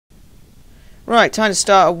Right, time to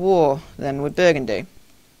start a war then with Burgundy.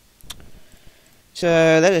 So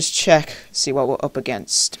let us check, see what we're up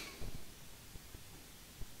against.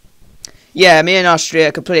 Yeah, me and Austria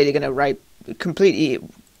are completely gonna completely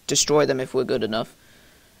destroy them if we're good enough.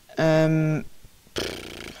 I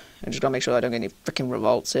just gotta make sure I don't get any freaking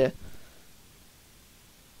revolts here.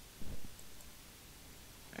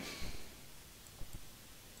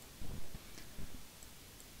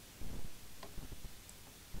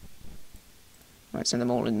 Right, send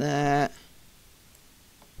them all in there.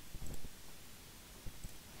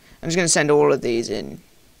 I'm just gonna send all of these in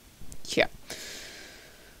here.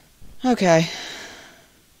 Okay.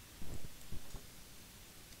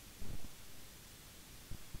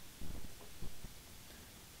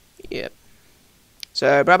 Yep.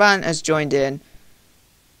 So Brabant has joined in.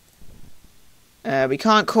 We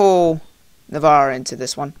can't call Navarre into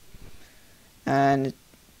this one. And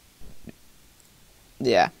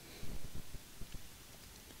yeah.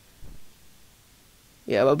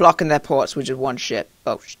 Yeah, we're blocking their ports with just one ship.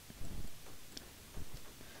 Oh,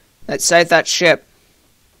 let's save that ship.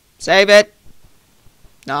 Save it.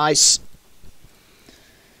 Nice.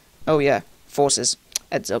 Oh yeah, forces.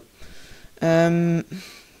 Heads up. Yeah,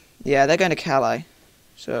 they're going to Calais.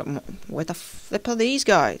 So where the flip are these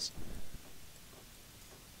guys?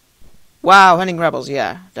 Wow, hunting rebels.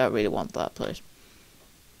 Yeah, don't really want that place.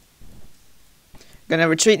 Gonna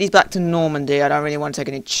retreat these back to Normandy. I don't really want to take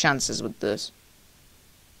any chances with this.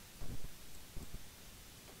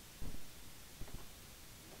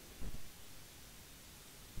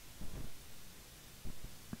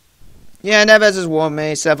 Yeah, Neves has warned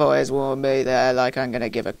me, Savoy has warned me, they're like, I'm gonna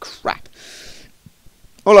give a crap.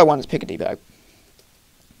 All I want is Picardy back.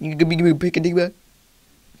 You can give me Picardy back?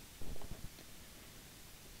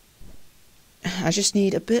 I just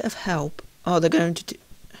need a bit of help. Oh, they're going to do...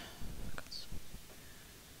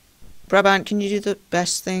 Brabant, can you do the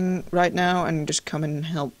best thing right now and just come and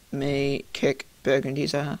help me kick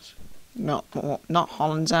Burgundy's ass? Not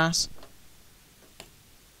Holland's ass.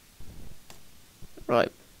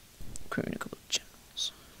 Right. Recruiting a couple of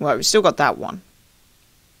generals. Well, we've still got that one.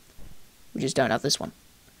 We just don't have this one,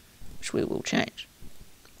 which we will change.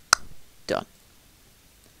 Done.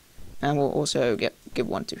 And we'll also give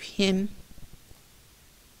one to him.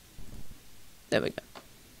 There we go.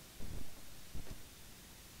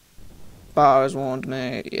 Bar has warned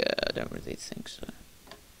me. Yeah, I don't really think so.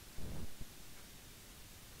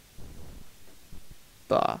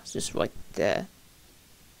 Bar is just right there.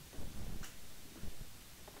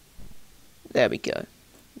 There we go.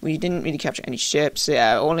 We didn't really capture any ships.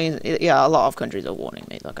 Yeah, a lot of countries are warning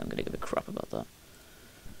me. Like, I'm gonna give a crap about that.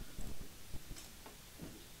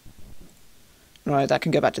 Right, that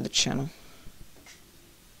can go back to the channel.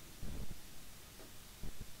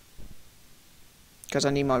 Because I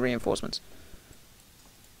need my reinforcements.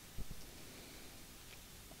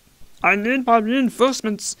 I need my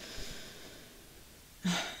reinforcements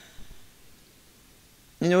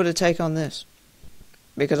in order to take on this.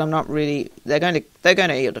 Because I'm not really... They're going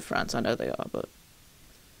to yield to France, I know they are, but...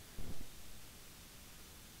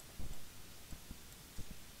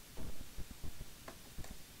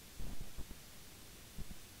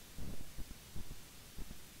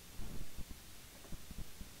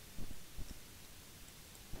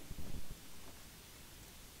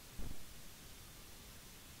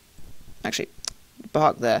 Actually,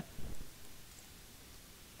 park there.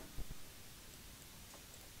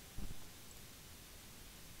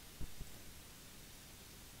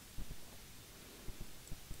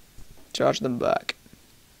 Charge them back.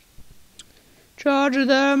 Charge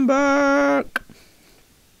them back!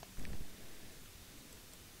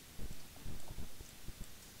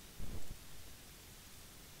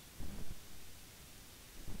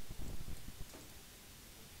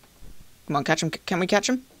 Come on, catch him. Can we catch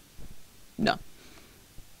him? No.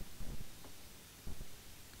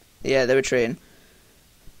 Yeah, they're retreating.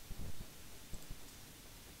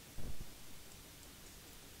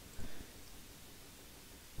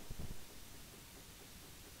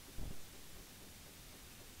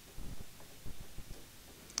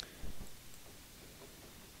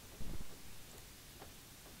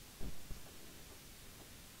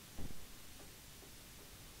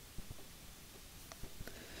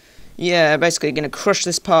 Yeah, basically going to crush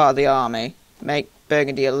this part of the army, make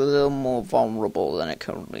Burgundy a little more vulnerable than it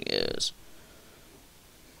currently is.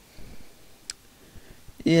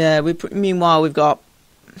 Yeah, meanwhile we've got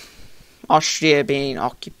Austria being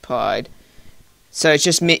occupied, so it's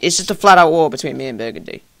just a flat-out war between me and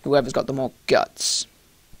Burgundy. Whoever's got the more guts.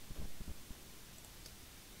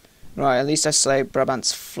 Right, at least I slayed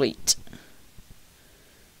Brabant's fleet.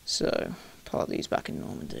 So, part of these back in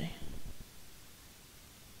Normandy.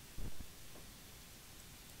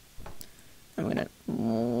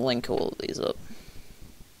 link all of these up.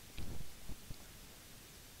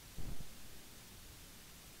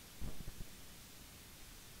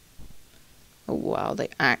 Oh wow, they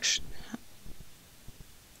actually...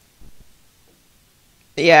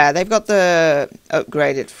 Yeah, they've got the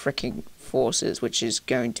upgraded freaking forces, which is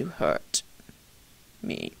going to hurt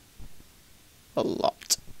me a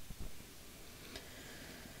lot.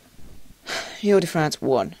 EU3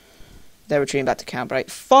 won. They're retreating back to Cambrai.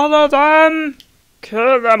 Follow them!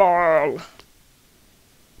 Kill them all!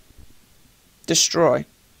 Destroy.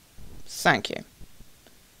 Thank you.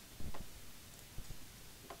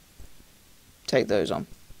 Take those on.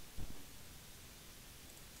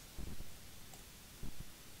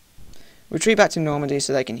 Retreat back to Normandy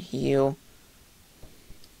so they can heal.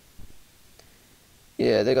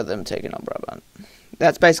 Yeah, they got them taken on Brabant.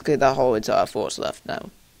 That's basically the whole entire force left now.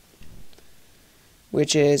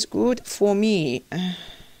 Which is good for me.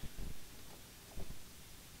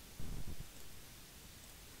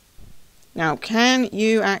 Now, can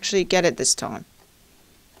you actually get it this time?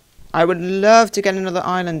 I would love to get another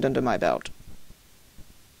island under my belt.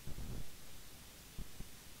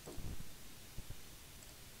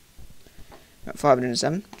 Got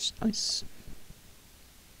 507, which is nice.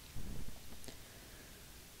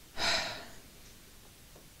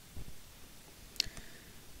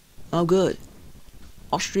 Oh, good.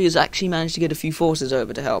 Austria's actually managed to get a few forces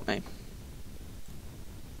over to help me.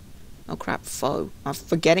 Oh crap, foe. I'm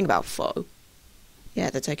forgetting about foe. Yeah,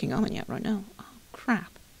 they're taking Armagnac right now. Oh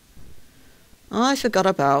crap. I forgot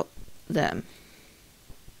about them.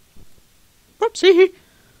 Whoopsie!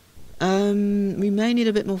 We may need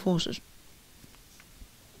a bit more forces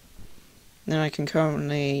than I can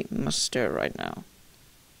currently muster right now.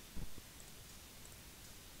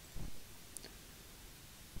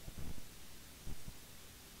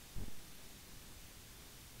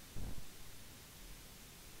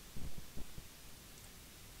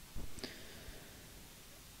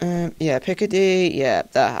 Yeah, Picardy, yeah,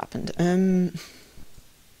 that happened. Might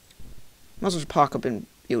as well just park up in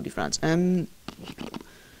Ile-de-France.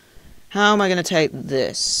 How am I going to take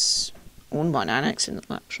this? I wouldn't mind annexing it,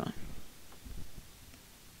 actually.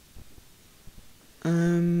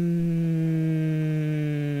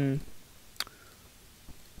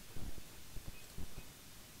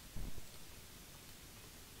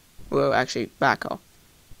 Well, actually, back off.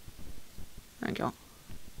 Thank you.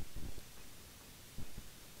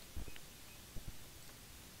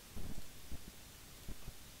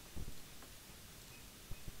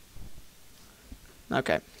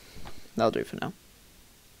 Okay, that'll do for now.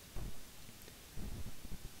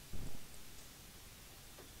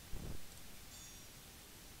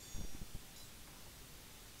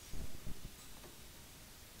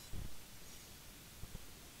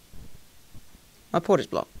 My port is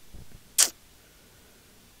blocked.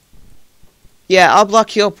 Yeah, I'll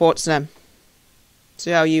block your ports then.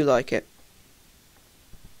 See how you like it.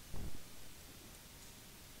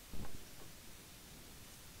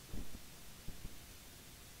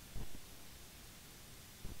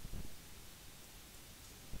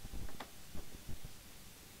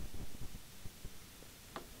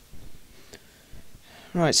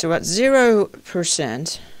 Right, so at 0%,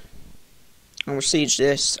 and we'll siege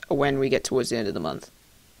this when we get towards the end of the month.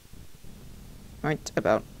 Right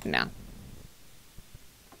about now.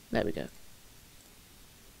 There we go.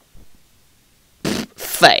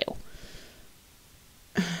 Fail.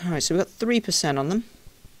 Alright, so we've got 3% on them.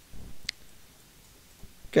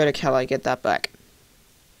 Go to Calais, get that back.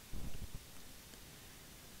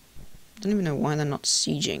 I don't even know why they're not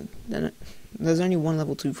sieging. There's only one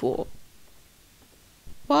level 2 fort.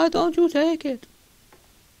 Why don't you take it?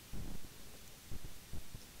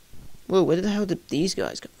 Whoa, where the hell did these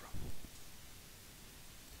guys come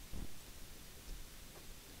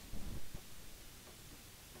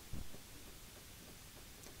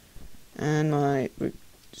from? And my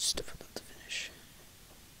stuff about to finish.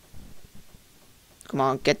 Come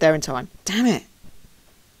on, get there in time. Damn it!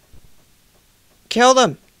 Kill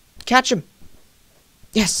them! Catch them!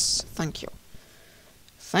 Yes! Thank you.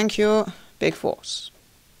 Thank you, big force.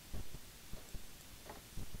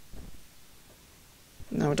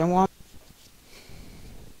 No, I don't want...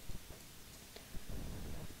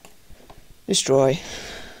 Destroy.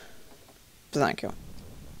 Thank you.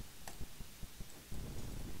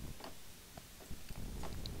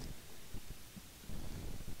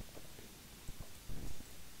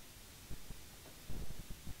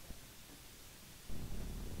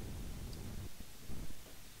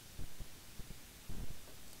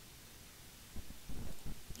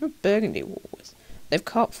 What Burgundy war with? They've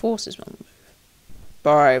cut forces on the move.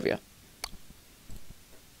 Moravia.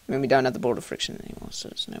 I mean, we don't have the border friction anymore, so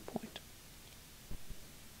there's no point.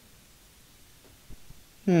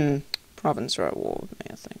 Province are at war with me,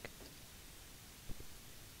 I think.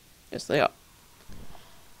 Yes, they are.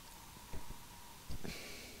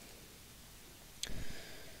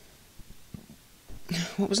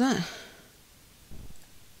 What was that?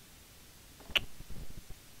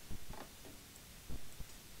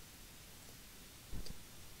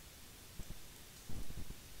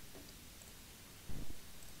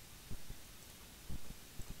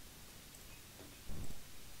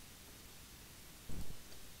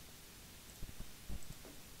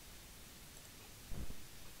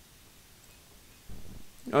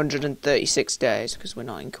 $136 days, because we're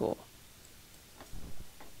not in core.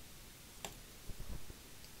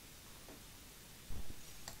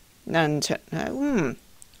 And,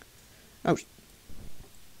 oh.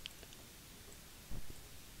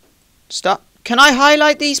 Stop. Can I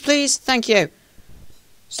highlight these, please? Thank you.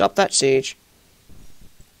 Stop that siege.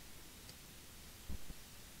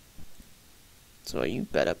 So you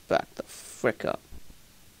better back the frick up.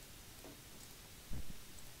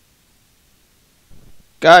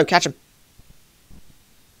 Go, catch him.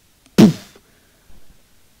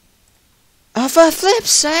 Oh, for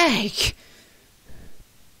flip's sake!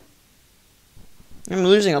 I'm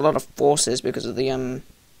losing a lot of forces because of the,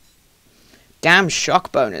 damn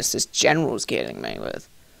shock bonus this general's getting me with.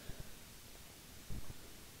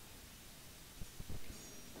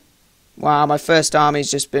 Wow, my first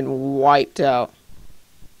army's just been wiped out.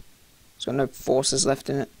 It's got no forces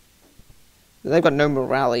left in it. They've got no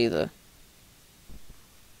morale either.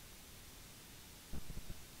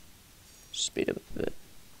 Speed up a bit.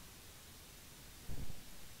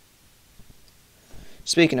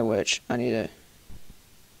 Speaking of which, I need a...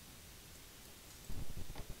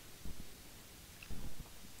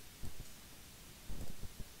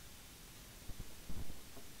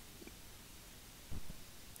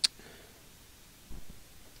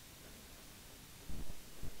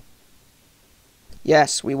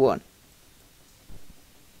 Yes, we won.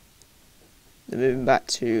 They're moving back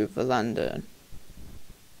to Valander.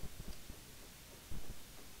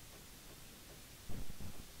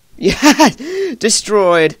 Yeah!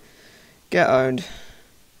 Destroyed! Get owned.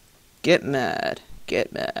 Get mad.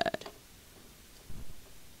 Get mad.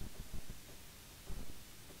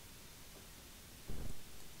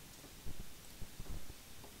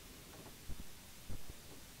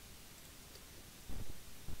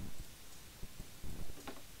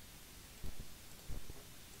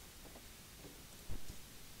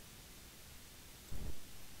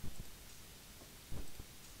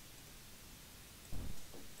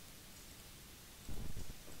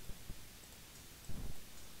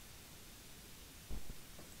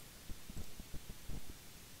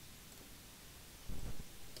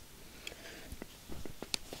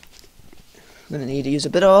 I'm going to need to use a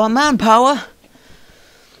bit of our manpower.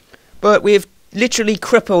 But we've literally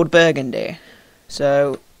crippled Burgundy.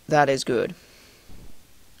 So, that is good.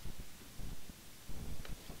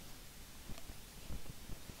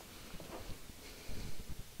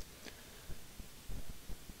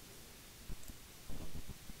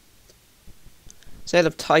 Sale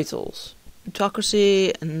of titles.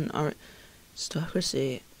 Autocracy and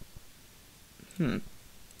aristocracy.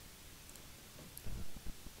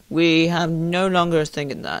 We have no longer a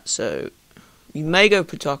thing in that, so we may go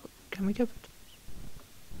plutocracy. Can we go?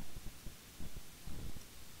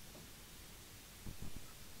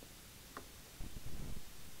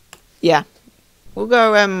 Yeah, we'll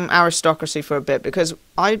go aristocracy for a bit because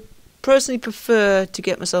I personally prefer to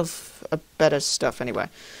get myself a better stuff anyway.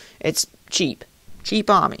 It's cheap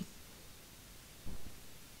army.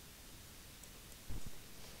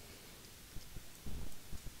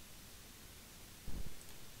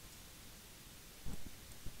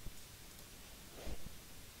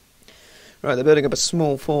 Right, they're building up a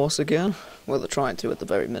small force again. Well, they're trying to at the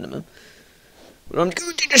very minimum. But I'm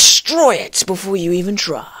going to destroy it before you even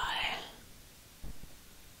try.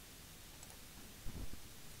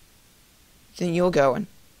 Think you're going.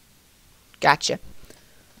 Gotcha.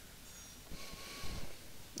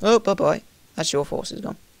 Oh, bye-bye. That's your forces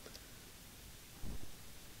gone.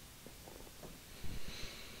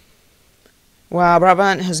 Wow,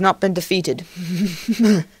 Brabant has not been defeated.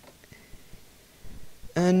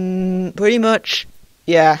 And pretty much,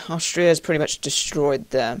 yeah, Austria's pretty much destroyed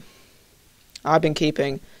them. I've been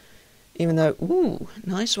keeping, even though, ooh,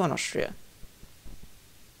 nice one, Austria.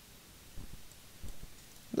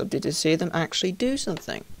 Lovely to see them actually do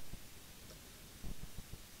something.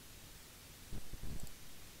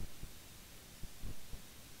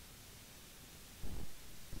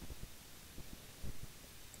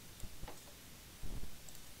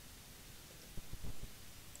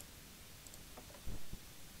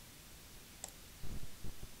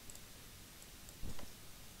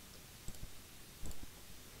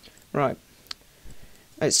 Right.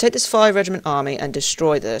 Let's take this 5 regiment army and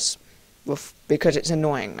destroy this, because it's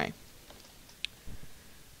annoying me.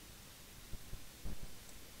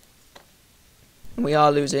 And we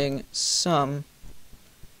are losing some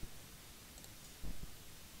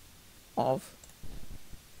of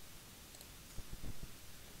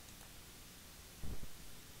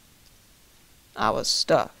our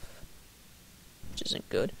stuff, which isn't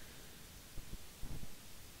good.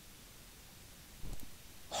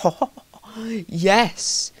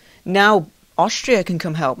 Yes! Now Austria can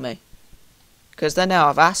come help me, because they're now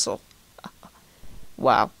a vassal.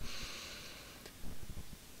 Wow.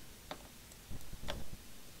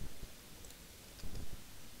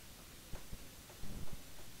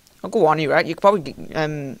 Oh, go on, you're right. You could probably,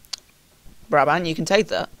 Brabant, you can take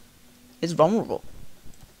that. It's vulnerable.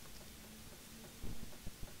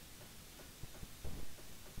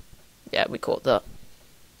 Yeah, we caught that.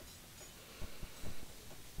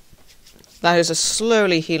 That is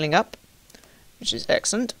slowly healing up, which is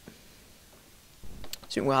excellent.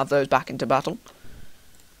 So we'll have those back into battle.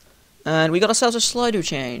 And we got ourselves a Slido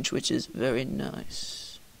change, which is very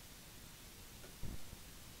nice.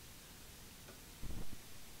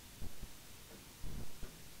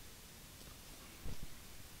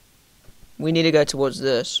 We need to go towards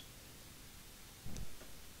this,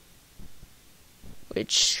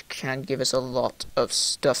 which can give us a lot of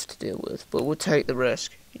stuff to deal with, but we'll take the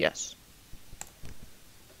risk, yes.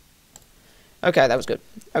 Okay, that was good.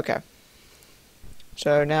 Okay.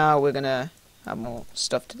 So now we're gonna have more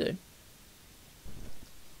stuff to do.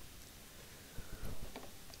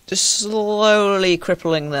 Just slowly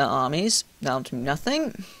crippling their armies down to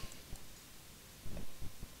nothing.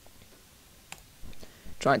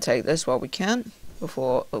 Try and take this while we can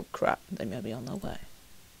before, oh crap, they may be on their way.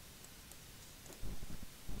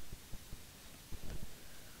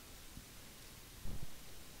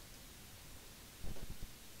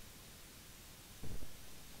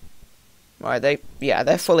 Right,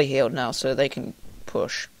 they're fully healed now, so they can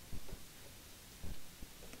push.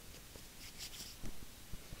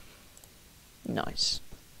 Nice.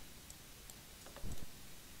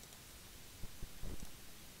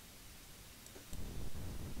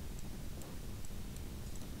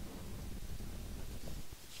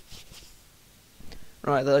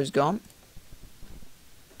 Right, those gone.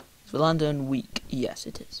 Is London weak? Yes,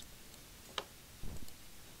 it is.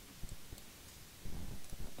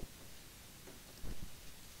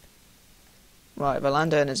 Right,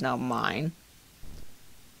 Valandon is now mine.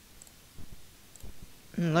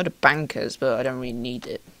 A load of bankers, but I don't really need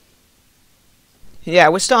it. Yeah,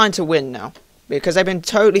 we're starting to win now, because they've been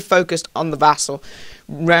totally focused on the vassal,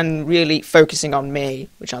 and really focusing on me,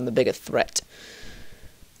 which I'm the bigger threat.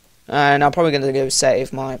 And I'm probably going to go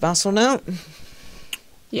save my vassal now.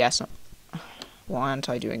 Yes. Why aren't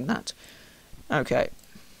I doing that? Okay.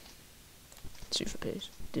 Sue for peace.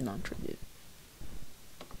 Demand tribute.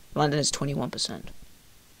 London is 21%.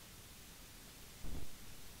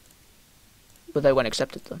 But they won't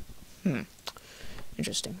accept it though.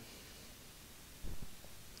 Interesting.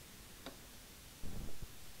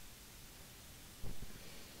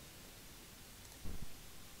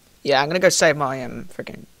 Yeah, I'm gonna go save my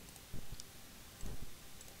freaking.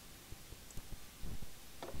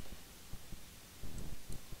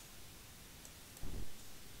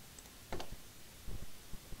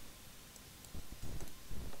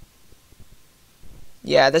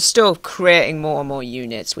 Yeah, they're still creating more and more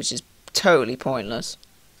units, which is totally pointless.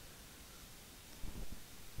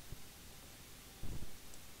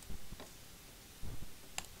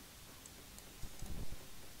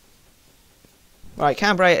 Right,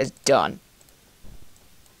 Cambrai is done.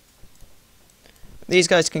 These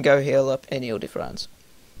guys can go heal up in Ile-de-France.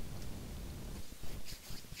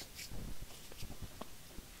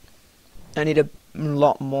 I need a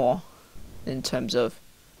lot more in terms of.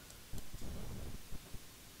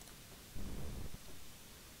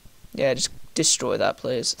 Yeah, just destroy that,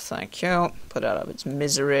 please. Thank you. Put it out of its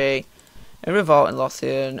misery. A revolt in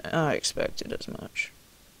Lothian. I expected as much.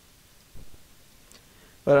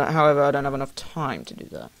 But, however, I don't have enough time to do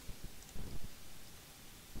that.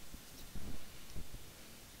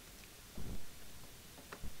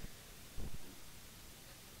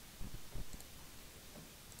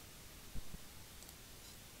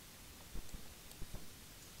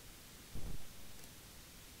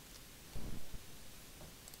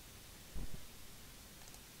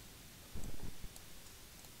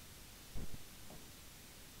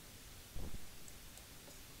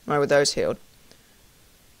 Right, with those healed.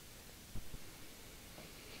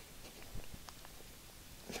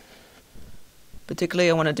 Particularly,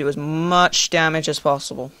 I want to do as much damage as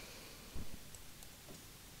possible.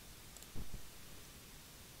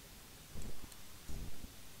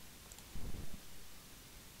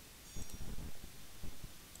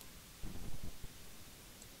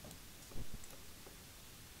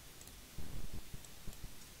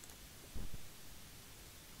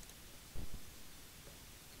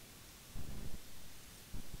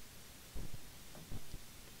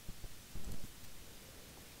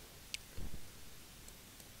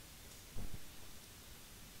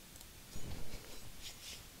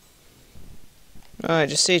 Right,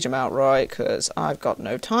 just siege them outright, because I've got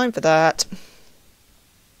no time for that.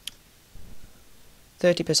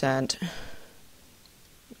 30%,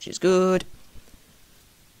 which is good.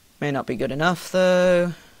 May not be good enough,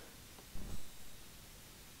 though.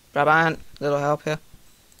 Brabant, little help here.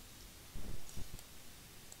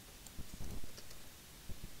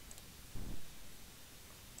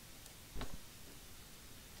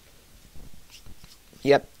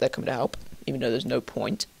 Yep, they're coming to help, even though there's no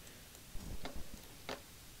point.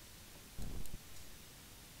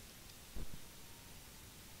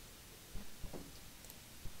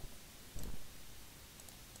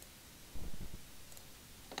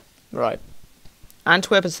 Right.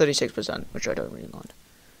 Antwerp is 36%, which I don't really mind.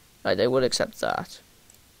 Right, they would accept that.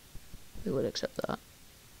 They would accept that.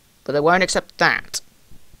 But they won't accept that.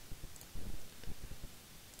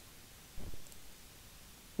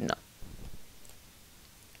 No.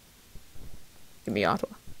 Give me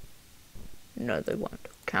Ottawa. No, they won't.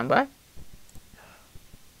 Can they?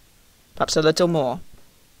 Perhaps a little more.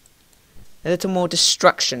 A little more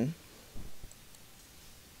destruction.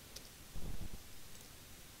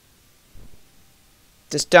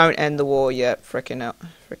 Just don't end the war yet, fricking.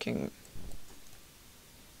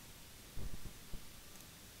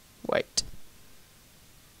 Wait.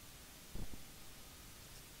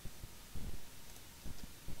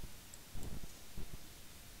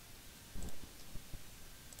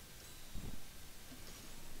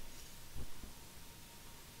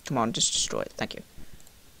 Come on, just destroy it. Thank you.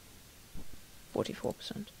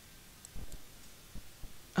 44%.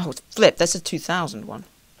 Oh, it's flipped. That's a 2000 one.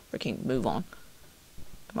 Freaking move on.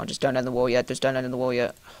 Come on, just don't end the war yet. Just don't end the war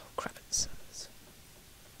yet. Oh, crap.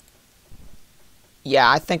 Yeah,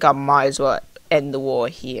 I think I might as well end the war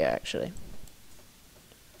here, actually.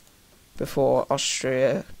 Before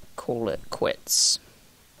Austria call it quits.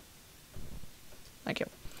 Thank you.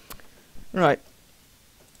 Right.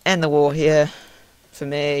 End the war here. For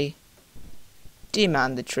me.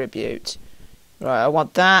 Demand the tribute. Right, I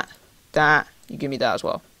want that. That. You give me that as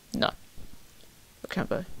well. No.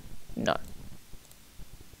 Okay, no.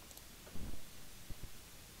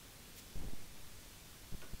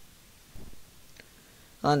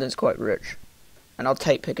 London's quite rich, and I'll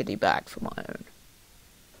take Picardy back for my own.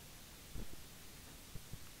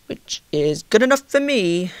 Which is good enough for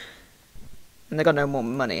me. And they got no more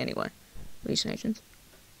money anyway, these nations.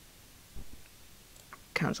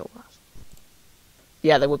 Cancel that.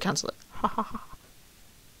 Yeah, they will cancel it. Ha ha ha.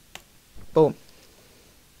 Boom.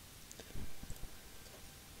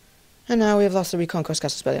 And now we have lost the Reconquest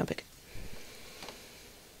Castle Spelly on Picardy.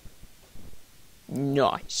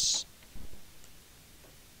 Nice.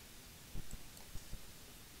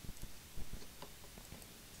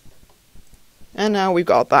 And now we've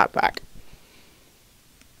got that back.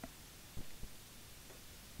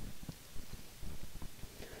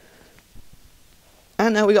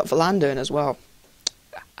 And now we got Philandern as well.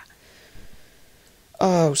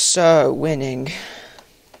 Oh, so winning.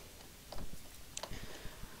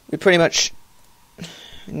 We pretty much...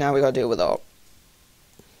 Now we gotta deal with all.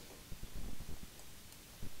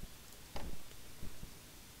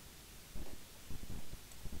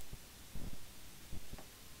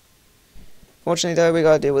 Fortunately, though, we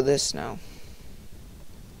gotta deal with this now.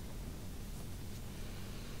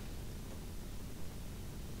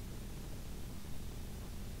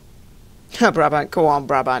 Brabant, go on,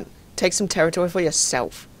 Brabant. Take some territory for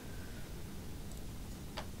yourself.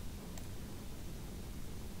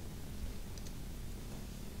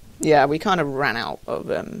 Yeah, we kind of ran out of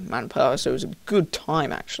manpower, so it was a good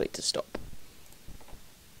time, actually, to stop.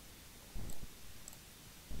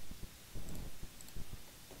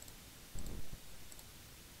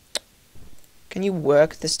 Can you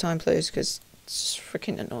work this time, please? Because it's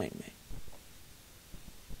freaking annoying me.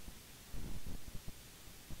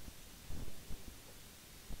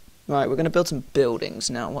 Right, we're going to build some buildings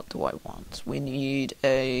now. What do I want? We need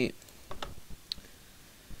a...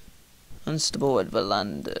 Unstable at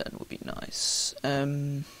Philandern would be nice.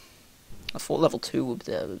 A fort level 2 would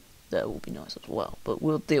be there will be nice as well, but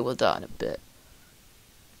we'll deal with that in a bit.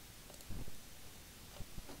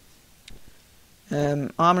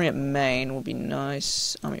 Armory at Maine would be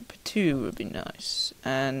nice. Armory at Poitou would be nice.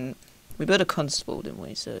 And we built a constable, didn't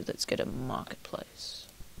we? So let's get a marketplace.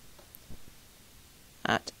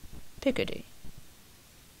 At Picardy.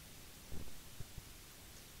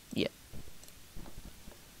 Yeah.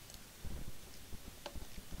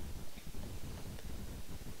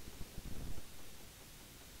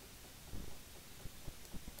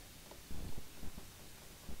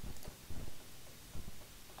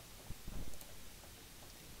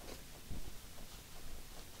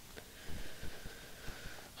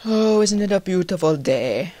 Oh, Oh, isn't it a beautiful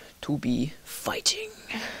day to be fighting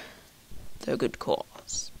the good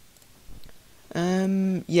cause?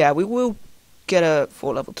 Yeah, we will get a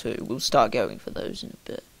 4 level 2. We'll start going for those in a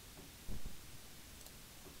bit.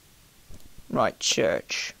 Right,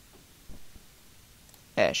 church.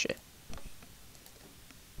 Airship.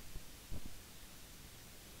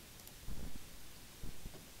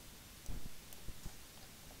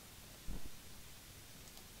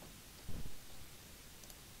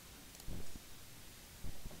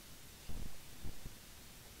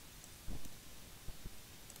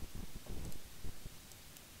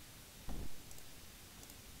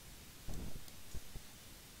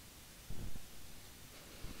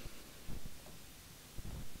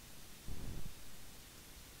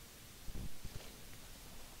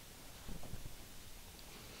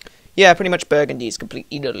 Yeah, pretty much Burgundy's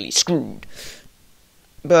completely utterly screwed.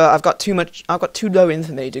 But I've got too low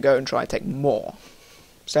infamy to go and try and take more.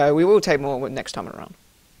 So we will take more next time around.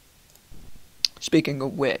 Speaking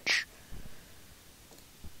of which,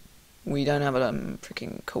 we don't have a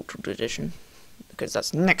freaking cultural tradition, because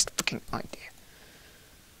that's next freaking idea.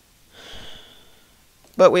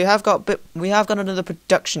 But we have got another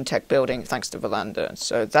production tech building thanks to Valander,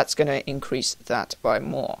 so that's going to increase that by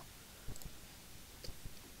more.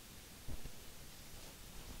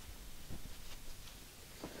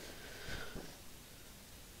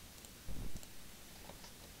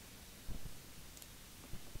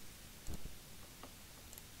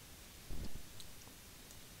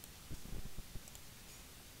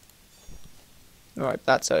 Right,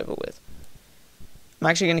 that's over with. I'm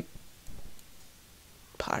actually going to...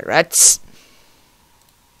 Pirates!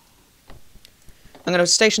 I'm going to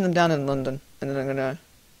station them down in London, and then I'm going to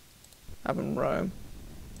have them roam.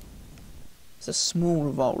 There's a small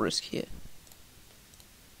revolt risk here.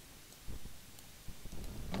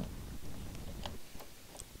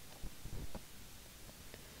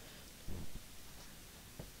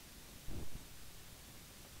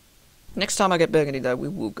 Next time I get Burgundy, though, we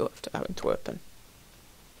will go after Antwerpen.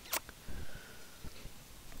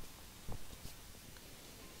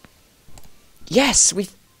 Yes, we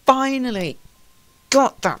finally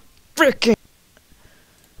got that freaking...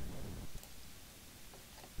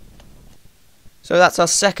 So that's our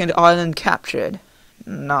second island captured.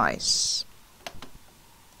 Nice.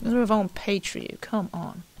 Another revolt on Patriot, come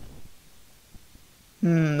on.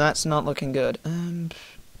 That's not looking good.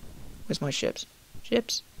 Where's my ships?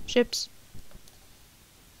 Ships.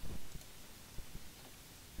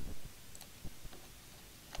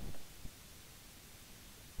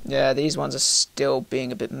 Yeah, these ones are still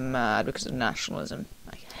being a bit mad because of nationalism.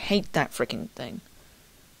 I hate that freaking thing.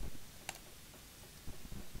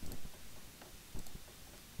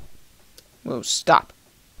 Whoa, stop.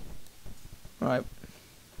 Right.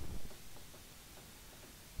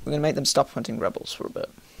 We're gonna make them stop hunting rebels for a bit.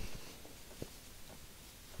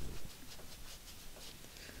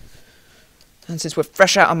 And since we're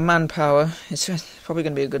fresh out of manpower, it's probably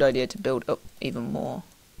going to be a good idea to build up even more.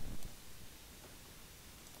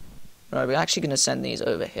 Right, we're actually going to send these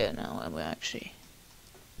over here now, and we're actually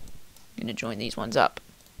going to join these ones up.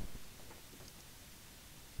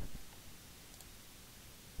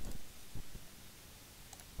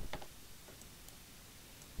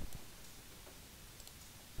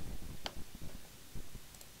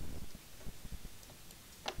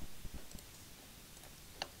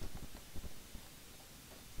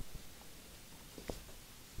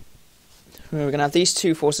 We're going to have these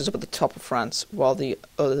two forces up at the top of France, while the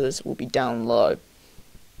others will be down low.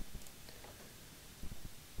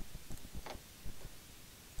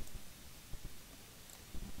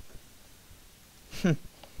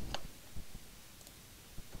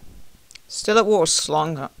 Still at war with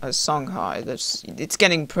Songhai. It's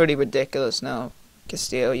getting pretty ridiculous now.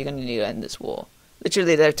 Castile, you're going to need to end this war.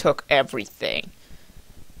 Literally, they took everything.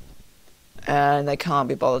 And they can't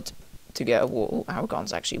be bothered to get a war.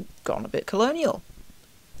 Aragon's actually gone a bit colonial.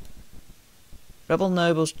 Rebel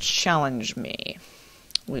nobles challenge me.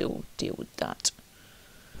 We'll deal with that.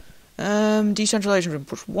 Decentralization from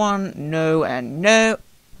push 1. No and no.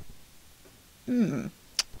 Because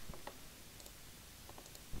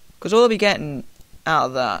all I'll be getting out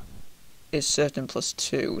of that is certain plus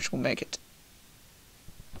 2, which will make it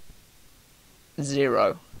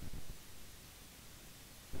 0.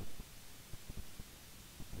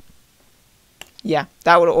 Yeah,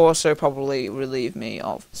 that would also probably relieve me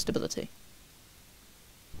of stability.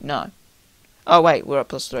 No. Oh wait, we're at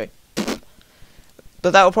plus 3.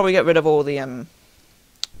 But that will probably get rid of all the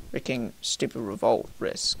freaking stupid revolt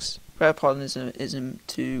risks. Republicanism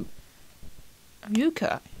to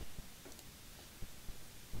UK,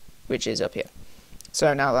 which is up here.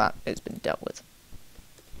 So now that it's been dealt with.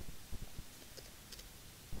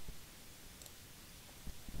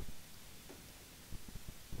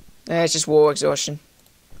 Yeah, it's just war exhaustion.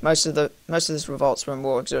 Most of this revolts from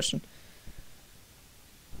war exhaustion.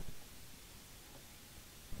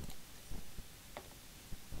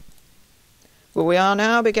 Well, we are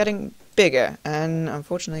now getting bigger, and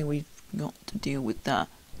unfortunately we've got to deal with that.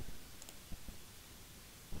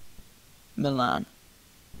 Milan.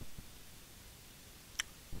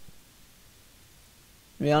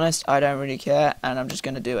 To be honest, I don't really care, and I'm just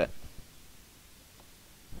going to do it.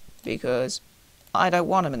 Because I don't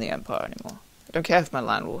want them in the Empire anymore. I don't care if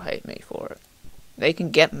Milan will hate me for it. They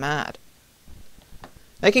can get mad.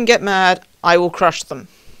 They can get mad, I will crush them.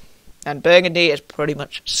 And Burgundy is pretty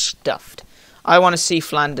much stuffed. I want to see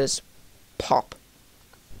Flanders pop.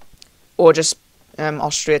 Or just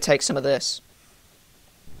Austria take some of this.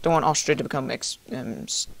 Don't want Austria to become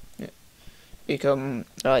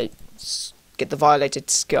get the violated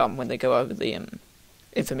scum when they go over the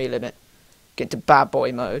infamy limit. Get to bad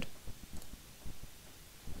boy mode.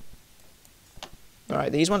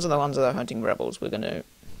 Alright, these ones are the ones that are hunting rebels. We're gonna...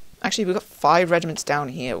 Actually, we've got 5 regiments down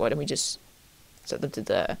here. Why don't we just set them to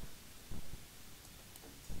there?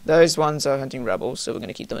 Those ones are hunting rebels, so we're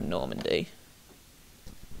gonna keep them in Normandy.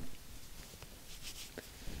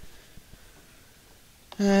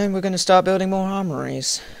 And we're gonna start building more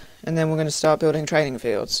armories. And then we're gonna start building training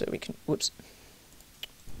fields, so we can... Whoops.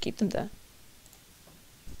 Keep them there.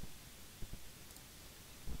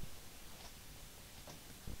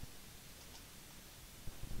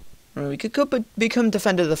 I mean, we could become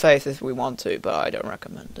Defender of the Faith if we want to, but I don't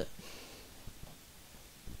recommend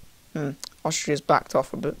it. Austria's backed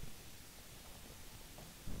off a bit.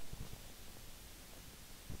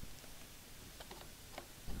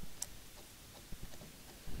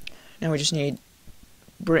 Now we just need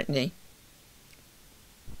Brittany.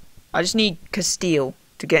 I just need Castile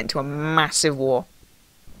to get into a massive war.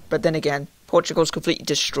 But then again, Portugal's completely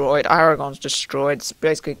destroyed, Aragon's destroyed,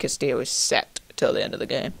 basically Castile is set till the end of the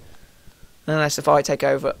game. Unless if I take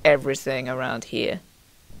over everything around here.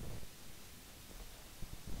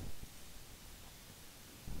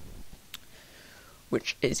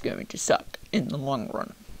 Which is going to suck in the long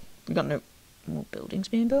run. We've got no more buildings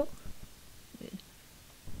being built. Weird.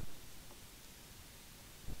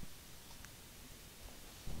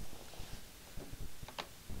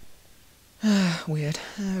 Weird.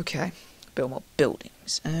 Okay. Build more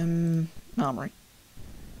buildings. Armory.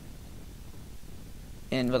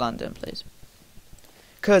 In Valandon, please.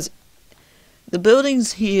 Because the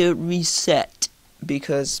buildings here reset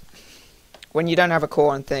because when you don't have a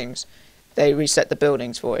core and things, they reset the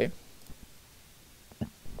buildings for you.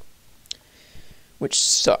 Which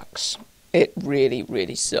sucks. It really,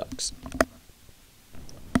 really sucks.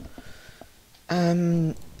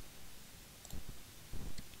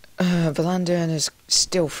 Valandon is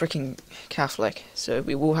still freaking Catholic, so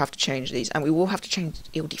we will have to change these, and we will have to change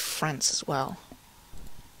Ile-de-France as well.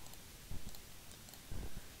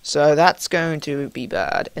 So that's going to be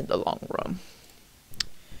bad in the long run.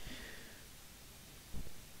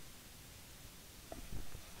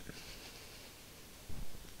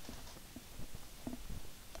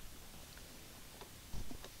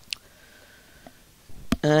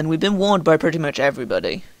 And we've been warned by pretty much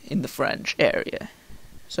everybody in the French area.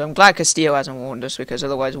 So I'm glad Castile hasn't warned us, because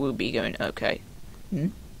otherwise we'll be going, okay.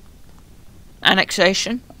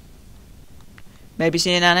 Annexation? Maybe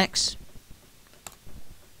see an annex?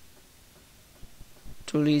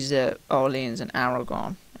 Toulouse, Orleans, and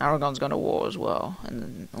Aragon. Aragon's gone to war as well, and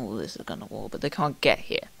then all this is gone to war, but they can't get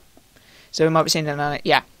here. So we might be seeing an annex.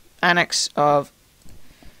 Yeah, annex of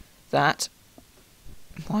that.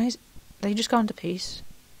 Why is they just gone to peace?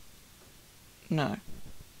 No. What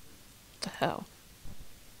the hell?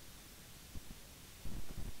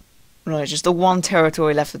 Right, just the one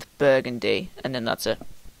territory left of Burgundy, and then that's it.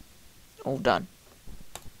 All done.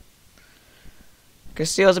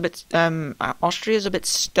 Castile's a bit, Austria's a bit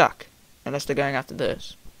stuck, unless they're going after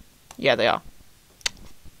this. Yeah, they are.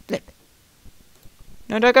 Flip.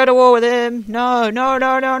 No, don't go to war with him. No, no,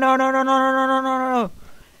 no, no, no, no, no, no, no, no, no, no, no.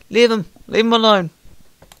 Leave him. Leave him alone.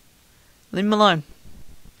 Leave him alone.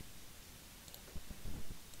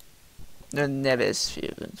 There never is sphere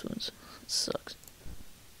of influence. It sucks.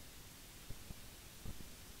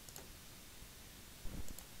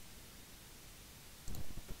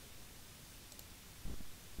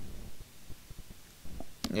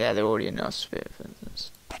 Yeah, they're already in our sphere of influence.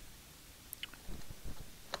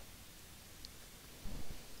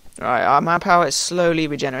 Alright, our manpower is slowly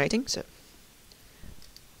regenerating, so...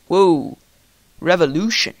 Whoa!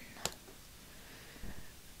 Revolution!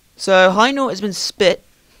 So Hainaut has been spit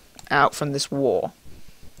out from this war.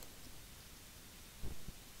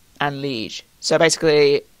 And Liege. So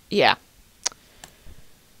basically, yeah.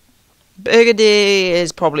 Burgundy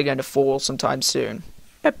is probably going to fall sometime soon.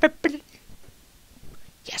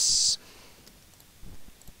 Yes.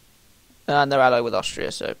 And they're allied with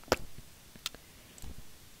Austria, so...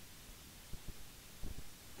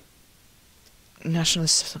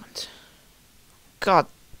 Nationalist settlement. God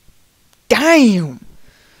damn!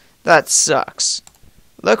 That sucks.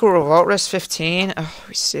 Local revolt risk 15? Oh, are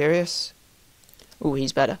we serious? Ooh,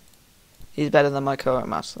 he's better. He's better than my current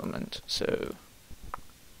mass settlement, so...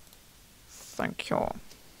 Thank you.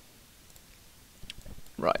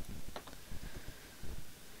 Right.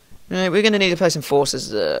 Right, we're going to need to play some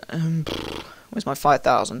forces. Where's my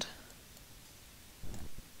 5,000?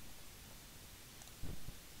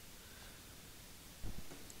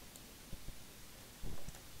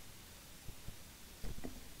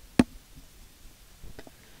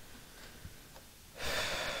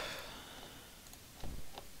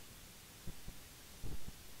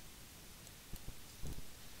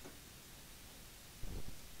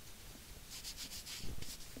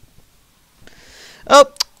 Oh!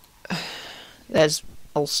 There's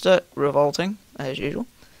Ulster revolting, as usual.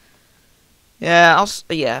 Yeah,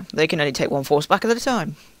 they can only take one force back at a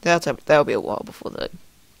time. That'll be a while before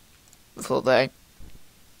they...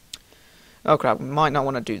 Oh crap, we might not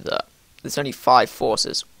want to do that. There's only 5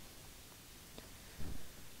 forces.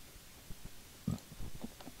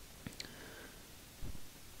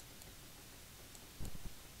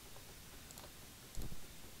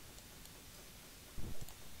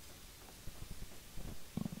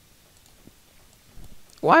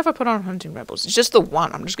 Why have I put on hunting rebels? It's just the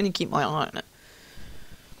one. I'm just going to keep my eye on it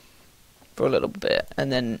for a little bit,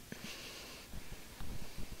 and then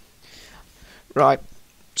right,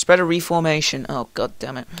 spread a reformation. Oh god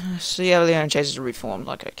damn it! See how the Iron Chasers are reformed.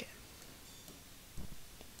 Like okay,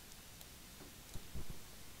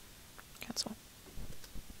 cancel.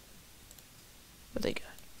 There they go.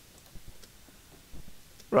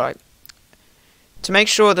 Right. To make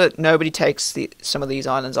sure that nobody takes some of these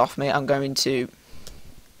islands off me, I'm going to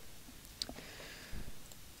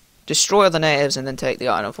destroy the natives and then take the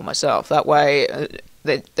island for myself. That way,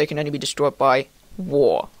 they can only be destroyed by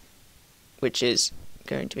war, which is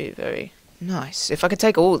going to be very nice. If I could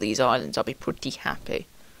take all these islands, I'll be pretty happy.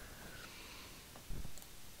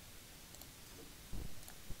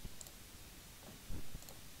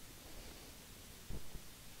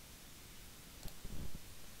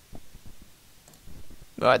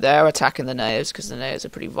 Right, they're attacking the natives because the natives are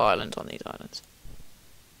pretty violent on these islands.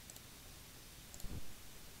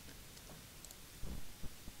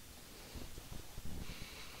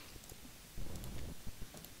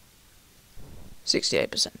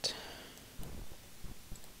 %68.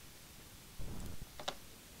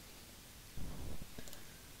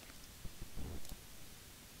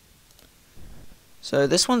 So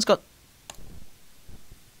this one's got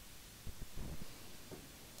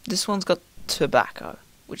tobacco,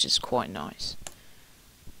 which is quite nice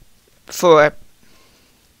for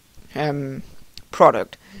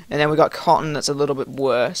product, and then we got cotton that's a little bit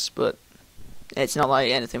worse, but it's not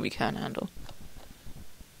like anything we can handle.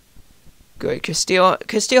 Good. Castile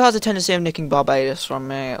has a tendency of nicking Barbados from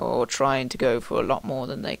me, or trying to go for a lot more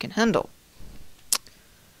than they can handle.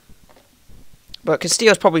 But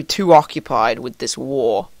Castile's probably too occupied with this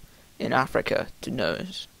war in Africa to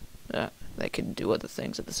notice that they can do other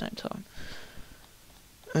things at the same time.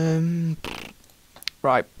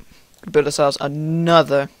 Right. Build ourselves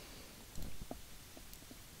another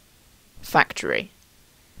factory.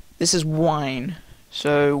 This is wine.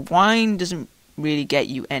 So wine doesn't really get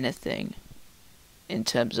you anything in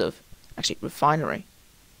terms of actually refinery.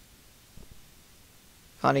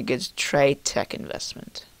 Finally gives trade tech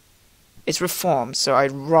investment. It's reform, so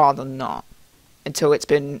I'd rather not until it's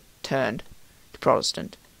been turned to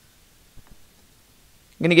Protestant.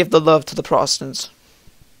 I'm gonna give the love to the Protestants.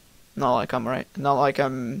 Not like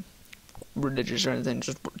I'm religious or anything.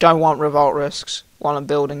 Just don't want revolt risks while I'm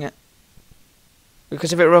building it.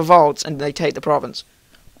 Because if it revolts and they take the province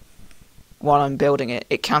while I'm building it,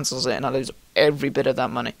 it cancels it and I lose every bit of that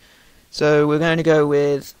money. So we're going to go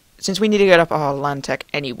with, since we need to get up our land tech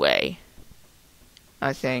anyway,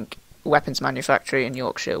 I think weapons manufacturing in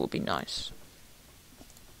Yorkshire would be nice.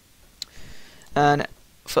 And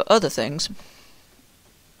for other things,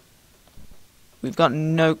 we've got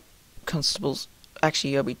no constables.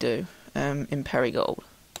 Actually, yeah, we do. In Perigold.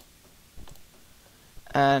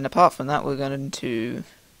 And apart from that, we're going to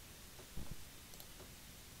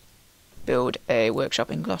build a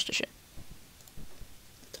workshop in Gloucestershire.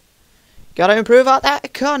 Gotta improve out that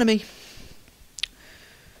economy.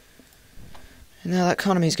 And now that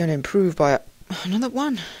economy is going to improve by another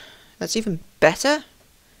one. That's even better.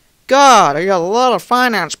 God, I got a lot of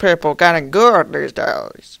finance people getting good these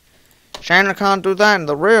days. Shame I can't do that in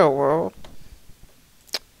the real world.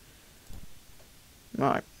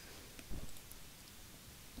 Right.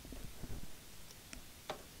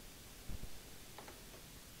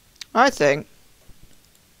 I think...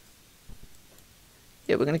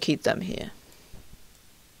 yeah, we're going to keep them here.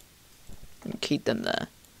 And keep them there.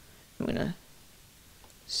 I'm going to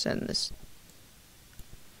send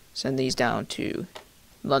these down to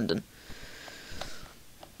London.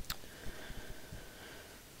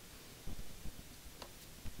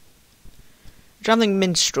 Traveling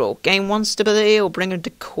minstrel. Gain 1 stability or bring him to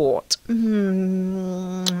court. I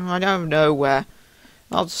don't know where.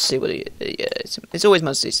 I'll see what he... yeah, it's always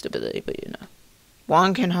mostly stability, but you know.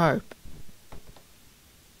 One can hope.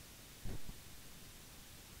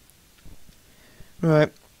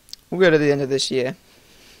 Right. We'll go to the end of this year.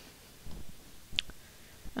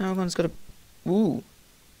 Aragon's got a... ooh.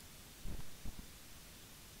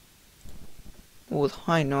 With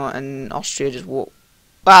Hainaut and Austria just walk...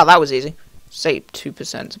 wow, that was easy. Save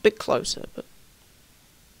 2%. It's a bit closer, but...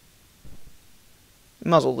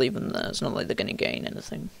 you might as well leave them there. It's not like they're going to gain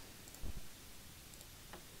anything.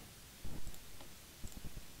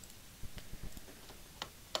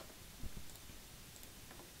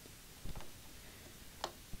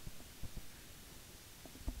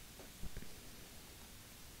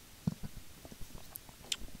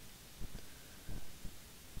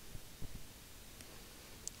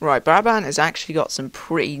 Right, Brabant has actually got some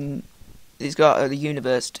pretty... he's got a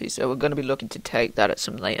university, so we're going to be looking to take that at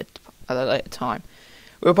a later time.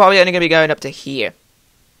 We're probably only going to be going up to here.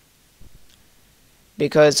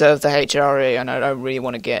 Because of the HRE, and I don't really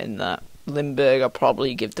want to get in that. Limburg, I'll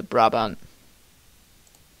probably give to Brabant.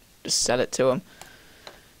 Just sell it to him.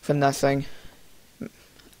 For nothing.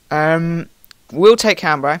 We'll take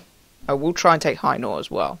Cambrai. I will try and take Hainaut as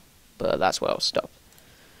well. But that's where I'll stop.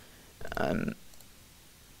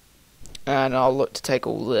 And I'll look to take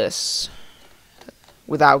all this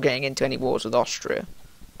without getting into any wars with Austria,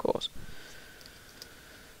 of course.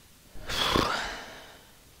 I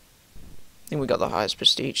think we got the highest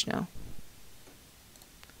prestige now.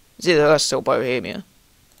 It's either us or still Bohemia.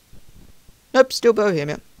 Nope, still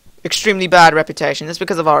Bohemia. Extremely bad reputation. That's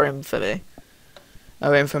because of our infamy.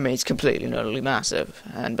 Our infamy is completely and utterly massive,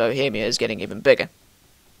 and Bohemia is getting even bigger.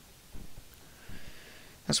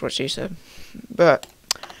 That's what she said. But...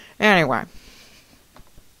 anyway,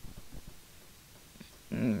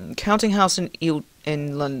 counting house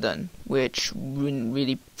in London, which wouldn't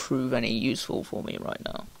really prove any useful for me right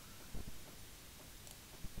now.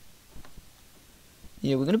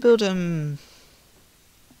 Yeah, we're gonna build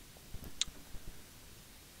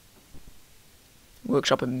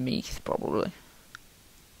workshop in Meath probably.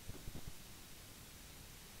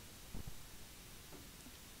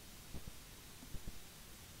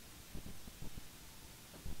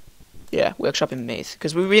 Yeah, workshop in Meath.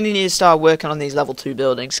 Because we really need to start working on these level 2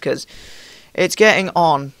 buildings, because it's getting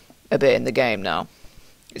on a bit in the game now.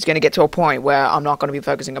 It's going to get to a point where I'm not going to be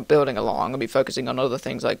focusing on building a lot. I'm going to be focusing on other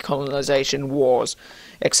things like colonization, wars,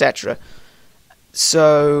 etc.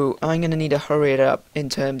 So I'm going to need to hurry it up in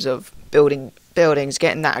terms of building buildings,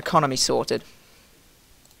 getting that economy sorted.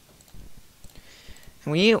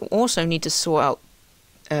 And we also need to sort out...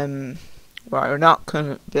 right, we're not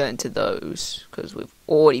going to get into those, because we've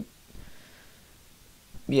already...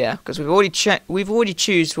 yeah, because we've already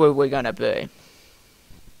choose where we're gonna be.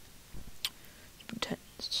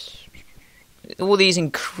 All these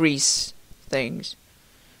increase things.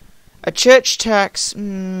 A church tax.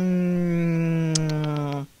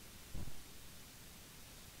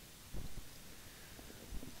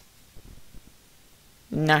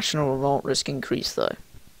 National revolt risk increase though.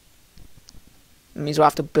 It means we'll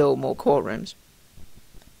have to build more courtrooms.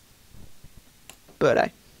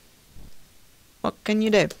 But what can you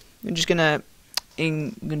do? We're just gonna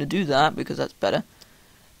do that because that's better.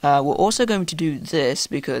 We're also going to do this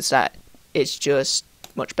because that is just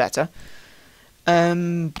much better.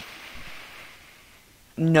 No.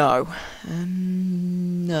 No.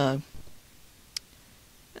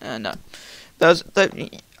 No.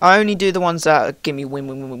 I only do the ones that give me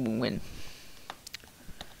win.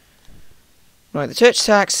 Right, the church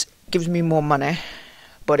tax gives me more money,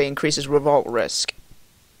 but it increases revolt risk.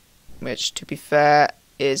 Which, to be fair,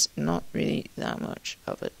 is not really that much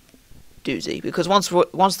of a doozy. Because once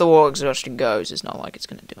the war exhaustion goes, it's not like it's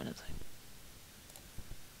going to do anything.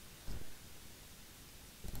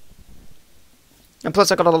 And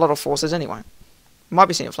plus I got a lot of forces anyway. Might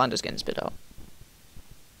be seeing Flanders getting spit out.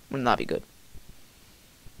 Wouldn't that be good?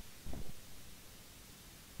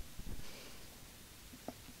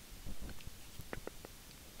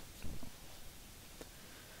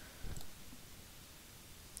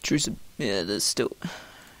 Yeah, there's still...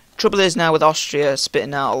 Trouble is now with Austria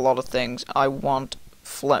spitting out a lot of things, I want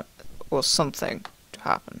or something to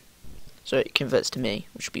happen. So it converts to me,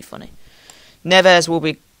 which would be funny. Neves will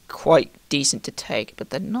be quite decent to take, but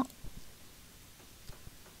they're not.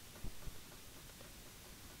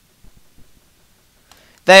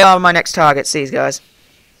 They are my next targets, these guys.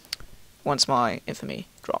 Once my infamy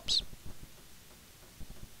drops.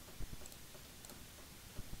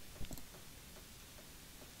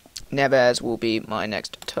 Neves will be my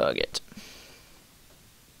next target.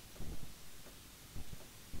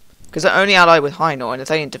 Because they're only allied with Hainaut, and if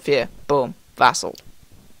they interfere, boom, vassal.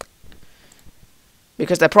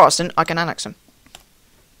 Because they're Protestant, I can annex them.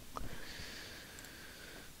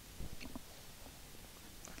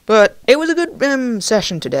 But it was a good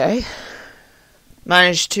session today.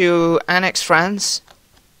 Managed to annex France.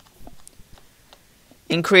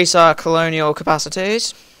 Increase our colonial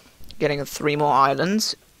capacities. Getting 3 more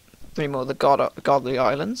islands. 3 more of the godly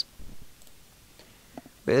islands.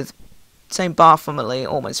 With St. Bartholomew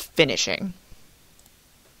almost finishing.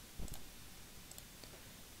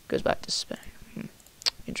 Goes back to Spain.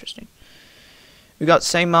 Interesting. We got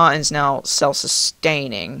St. Martin's now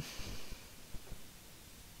self-sustaining.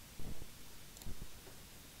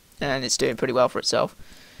 And it's doing pretty well for itself.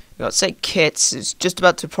 We got St. Kitts, is just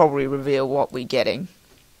about to probably reveal what we're getting.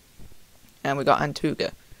 And we got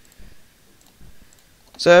Antigua.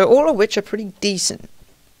 So, all of which are pretty decent.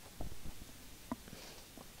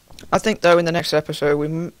 I think, though, in the next episode,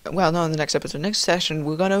 next session,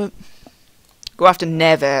 we're gonna go after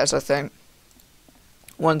Neves, I think.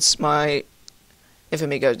 Once my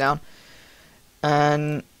infamy goes down.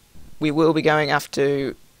 And we will be going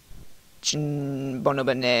after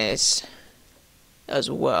Bonobonese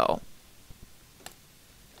as well.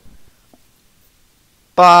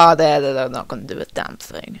 But they're not going to do a damn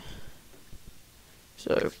thing.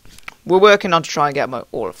 So, we're working on to try and get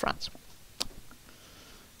all of France.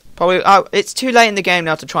 Probably, it's too late in the game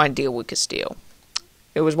now to try and deal with Castile.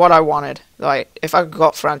 It was what I wanted. Like, if I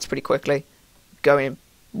got France pretty quickly, go in,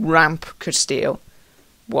 ramp Castile,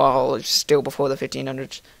 while it's still before the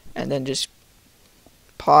 1500s, and then just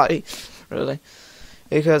party, really.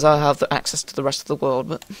 Because I have the access to the rest of the world,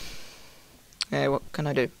 but... yeah, what can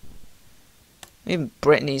I do? Even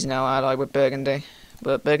Brittany's now allied with Burgundy.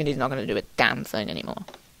 But Burgundy's not going to do a damn thing anymore.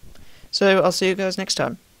 So, I'll see you guys next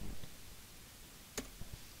time.